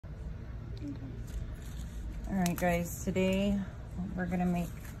All right, guys, today we're gonna make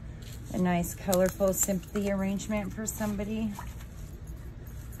a nice colorful sympathy arrangement for somebody.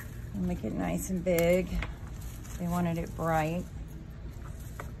 And make it nice and big. They wanted it bright.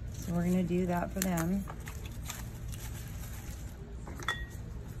 So we're gonna do that for them.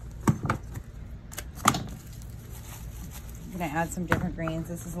 I'm gonna add some different greens.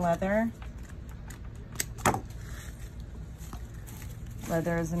 This is leather.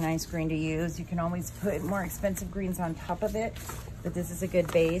 Leather is a nice green to use. You can always put more expensive greens on top of it, but this is a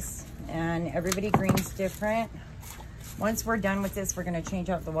good base. And everybody greens different. Once we're done with this, we're gonna change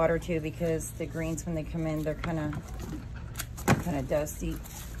out the water too, because the greens, when they come in, they're kind of dusty.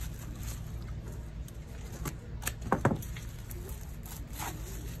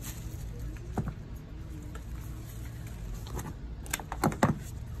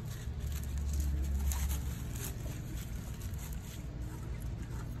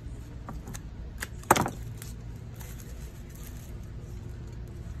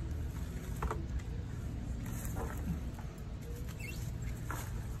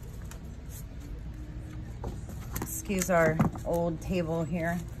 Excuse our old table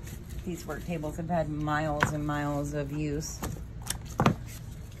here. These work tables have had miles and miles of use.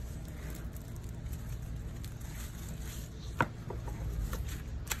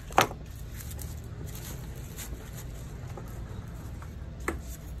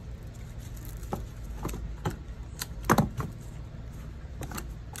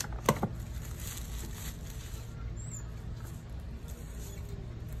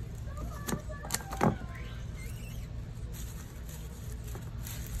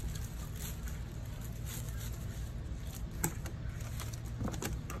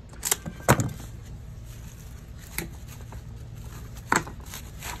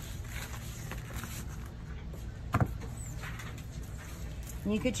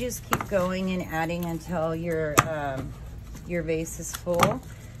 You could just keep going and adding until your vase is full,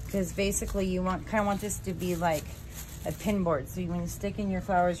 because basically you kind of want this to be like a pin board. So when you stick in your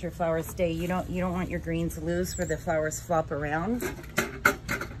flowers stay. You don't want your greens loose where the flowers flop around.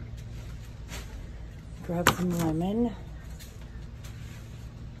 Grab some lemon.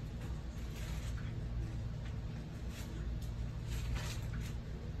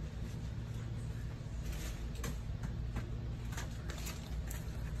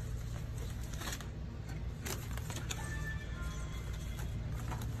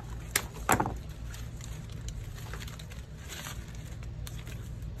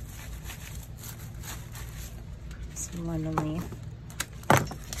 Lemon leaf.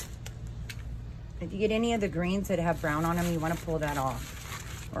 If you get any of the greens that have brown on them, you want to pull that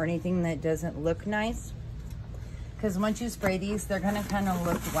off, or anything that doesn't look nice, because once you spray these, they're going to kind of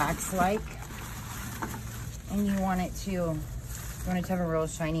look wax-like, and you want it to have a real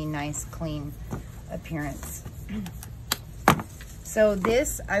shiny, nice, clean appearance. So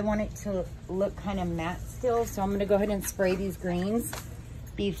this, I want it to look kind of matte still, so I'm going to go ahead and spray these greens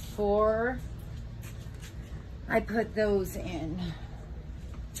before I put those in.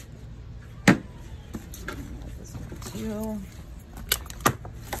 This one too.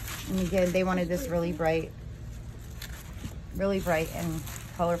 And again, they wanted this really bright and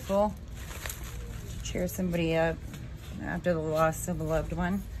colorful. Cheer somebody up after the loss of a loved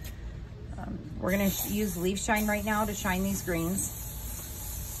one. We're gonna use leaf shine right now to shine these greens.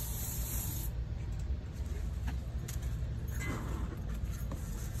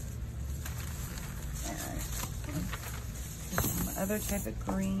 Other type of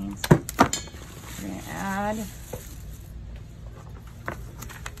greens we're gonna add.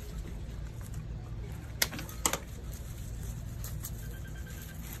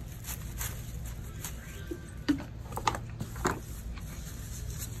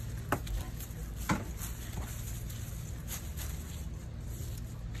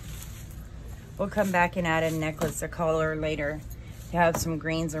 We'll come back and add a necklace or collar later to have some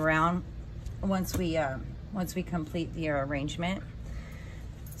greens around once we complete the arrangement.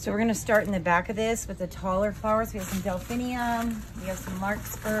 So we're gonna start in the back of this with the taller flowers. We have some delphinium, we have some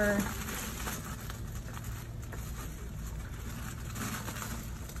larkspur.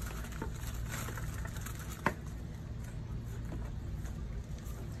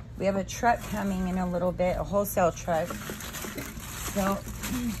 We have a truck coming in a little bit, a wholesale truck. So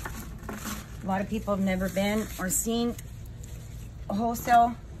a lot of people have never been or seen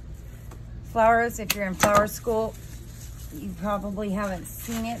wholesale flowers. If you're in flower school, you probably haven't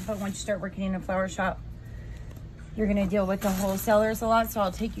seen it, but once you start working in a flower shop, you're gonna deal with the wholesalers a lot. So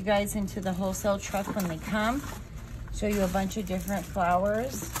I'll take you guys into the wholesale truck when they come, show you a bunch of different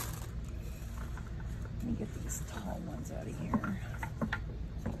flowers. Let me get these tall ones out of here.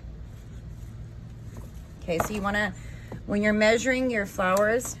 okay? So you wanna, when you're measuring your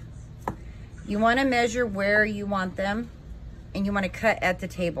flowers, you wanna measure where you want them, and you wanna cut at the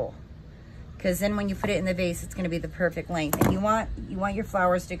table. Because then when you put it in the vase, it's gonna be the perfect length. And you want your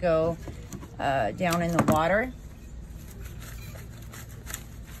flowers to go down in the water.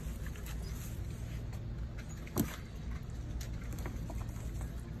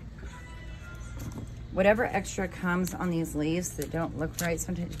 Whatever extra comes on these leaves that don't look right,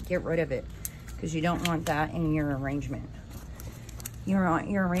 sometimes get rid of it, because you don't want that in your arrangement. You want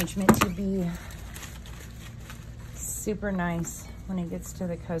your arrangement to be super nice when it gets to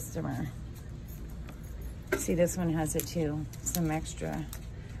the customer. See, this one has it too, some extra.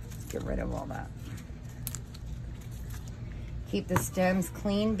 Let's get rid of all that. Keep the stems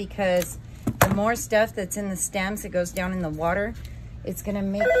clean, because the more stuff that's in the stems that goes down in the water, it's gonna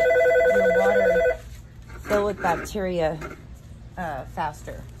make your water fill with bacteria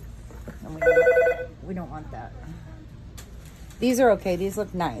faster. And we don't want that. These are okay, these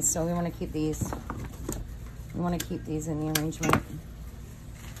look nice, so we wanna keep these. We wanna keep these in the arrangement.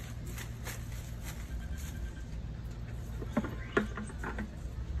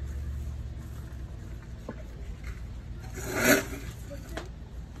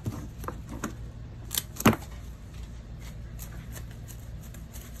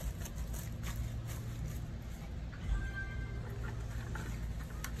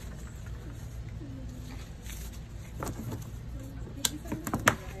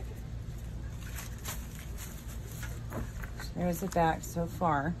 There's the back so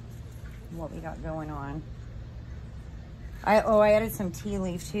far, what we got going on. I added some tea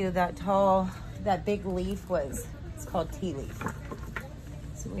leaf too. That big leaf it's called tea leaf.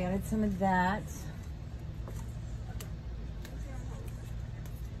 So we added some of that.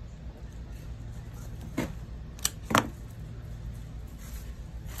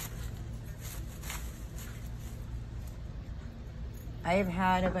 I've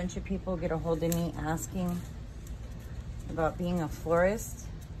had a bunch of people get a hold of me asking about being a florist,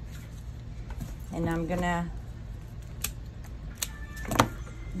 and I'm gonna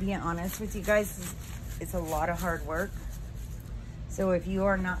be honest with you guys, it's a lot of hard work. So if you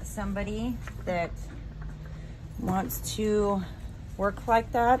are not somebody that wants to work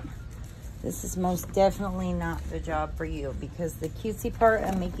like that, this is most definitely not the job for you, because the cutesy part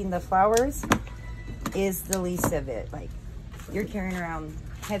of making the flowers is the least of it. Like, you're carrying around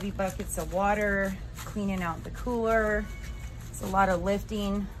heavy buckets of water, cleaning out the cooler. It's a lot of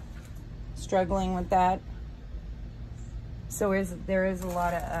lifting, struggling with that. So there is a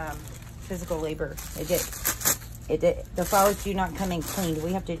lot of physical labor. The flowers do not come in cleaned.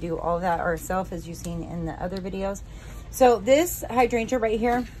 We have to do all that ourselves, as you've seen in the other videos. So this hydrangea right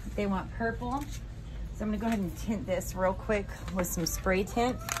here, they want purple. So I'm gonna go ahead and tint this real quick with some spray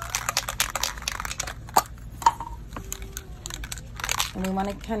tint. And we want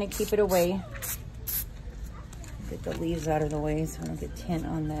to kind of keep it away. Get the leaves out of the way so we don't get tint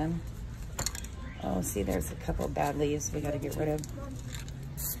on them. Oh, see, there's a couple of bad leaves we got to get rid of.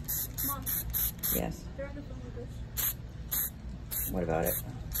 Mom. Yes. They're on the phone with us. What about it?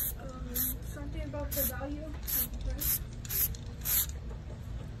 Something about the value.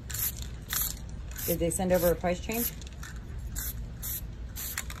 Did they send over a price change?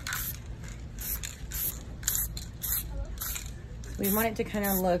 We want it to kind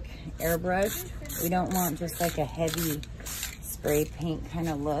of look airbrushed. We don't want just like a heavy spray paint kind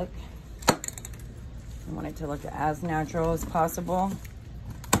of look. We want it to look as natural as possible.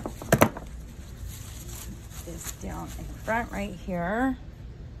 This down in front right here.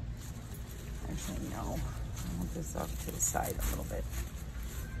 Actually, no. I want this off to the side a little bit.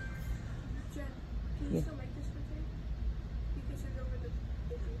 Jen, can you still make this with me? You can send over the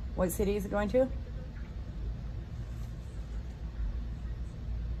video. What city is it going to?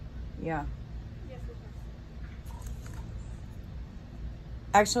 Yeah. Yes, we can.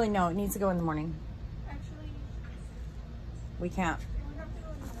 Actually, no, it needs to go in the morning. Actually, We can't. we have to go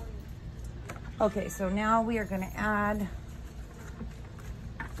in the morning. Okay, so now we are going to add,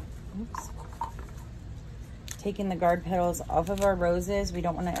 oops, taking the guard petals off of our roses. We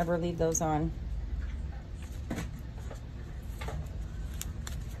don't want to ever leave those on. Okay,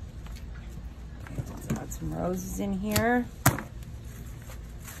 let's add some roses in here.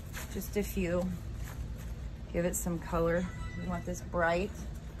 Just a few. Give it some color. We want this bright.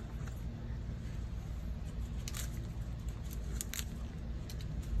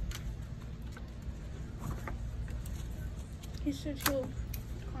 He said he'll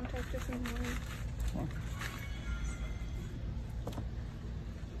contact us in the morning. Okay.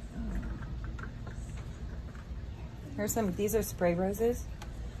 Here's some, these are spray roses.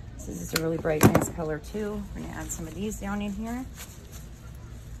 This is a really bright, nice color too. We're gonna add some of these down in here.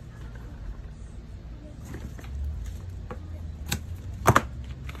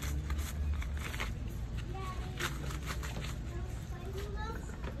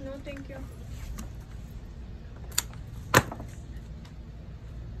 No, thank you.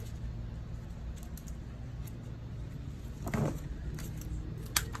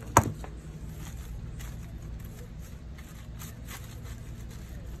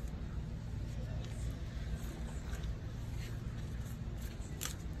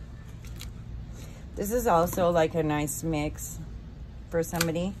 This is also like a nice mix for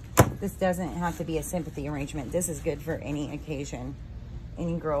somebody. This doesn't have to be a sympathy arrangement. This is good for any occasion.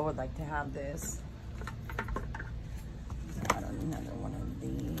 Any girl would like to have this. Add another one of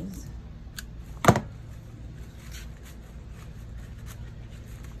these.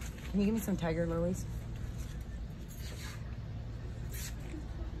 Can you give me some tiger lilies?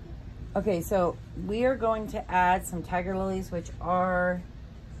 Okay, so we are going to add some tiger lilies, which are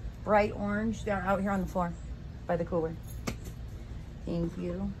bright orange. They're out here on the floor by the cooler. Thank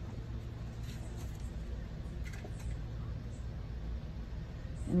you.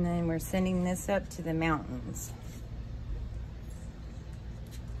 And then we're sending this up to the mountains.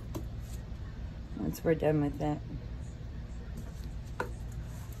 Once we're done with that.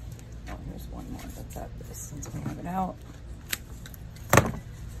 Oh, here's one more. Let's add this since we have it out.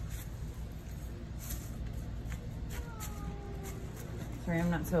 Sorry,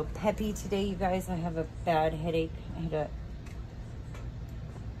 I'm not so peppy today, you guys. I have a bad headache. I had a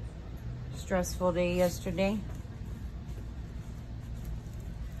stressful day yesterday.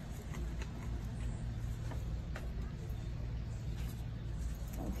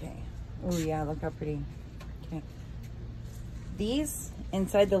 Okay. Oh yeah, look how pretty. Okay. These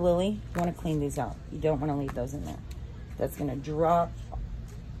inside the lily, you want to clean these out. You don't want to leave those in there. That's going to drop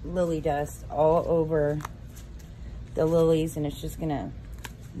lily dust all over the lilies, and it's just going to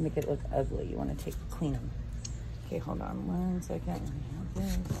make it look ugly. You want to clean them. Okay, hold on one second. Let me have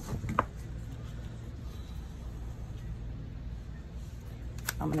this.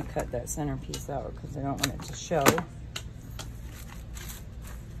 I'm going to cut that center piece out because I don't want it to show.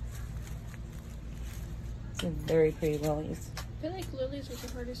 It's a very pretty lilies. I feel like lilies are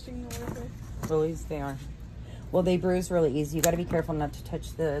the hardest thing to work with. Lilies, they are. Well, they bruise really easy. You got to be careful not to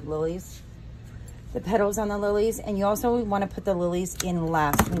touch the lilies, the petals on the lilies. And you also want to put the lilies in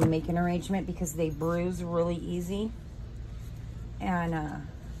last when you make an arrangement because they bruise really easy. And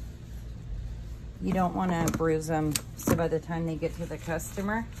you don't want to bruise them. So by the time they get to the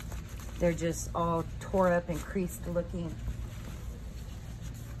customer, they're just all tore up and creased looking.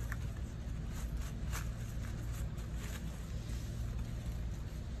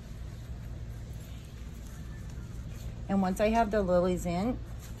 And once I have the lilies in,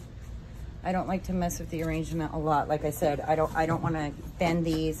 I don't like to mess with the arrangement a lot. Like I said, I don't want to bend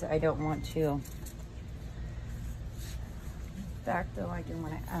these. I don't want to. In fact, though, I do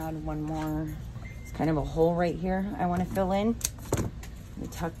want to add one more. It's kind of a hole right here I want to fill in. Let me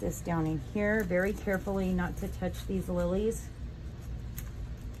tuck this down in here very carefully, not to touch these lilies.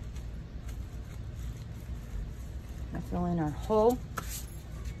 I fill in our hole.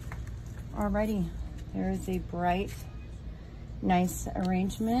 Alrighty, there is a bright, nice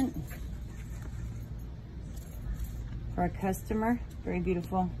arrangement for a customer. Very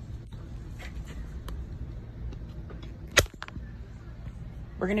beautiful.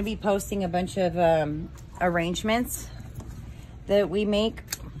 We're going to be posting a bunch of arrangements that we make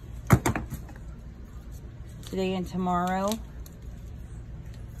today and tomorrow.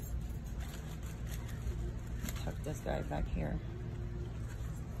 Tuck this guy back here.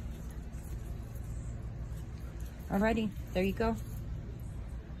 Alrighty, there you go.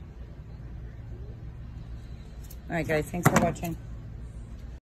 All right, guys, thanks for watching.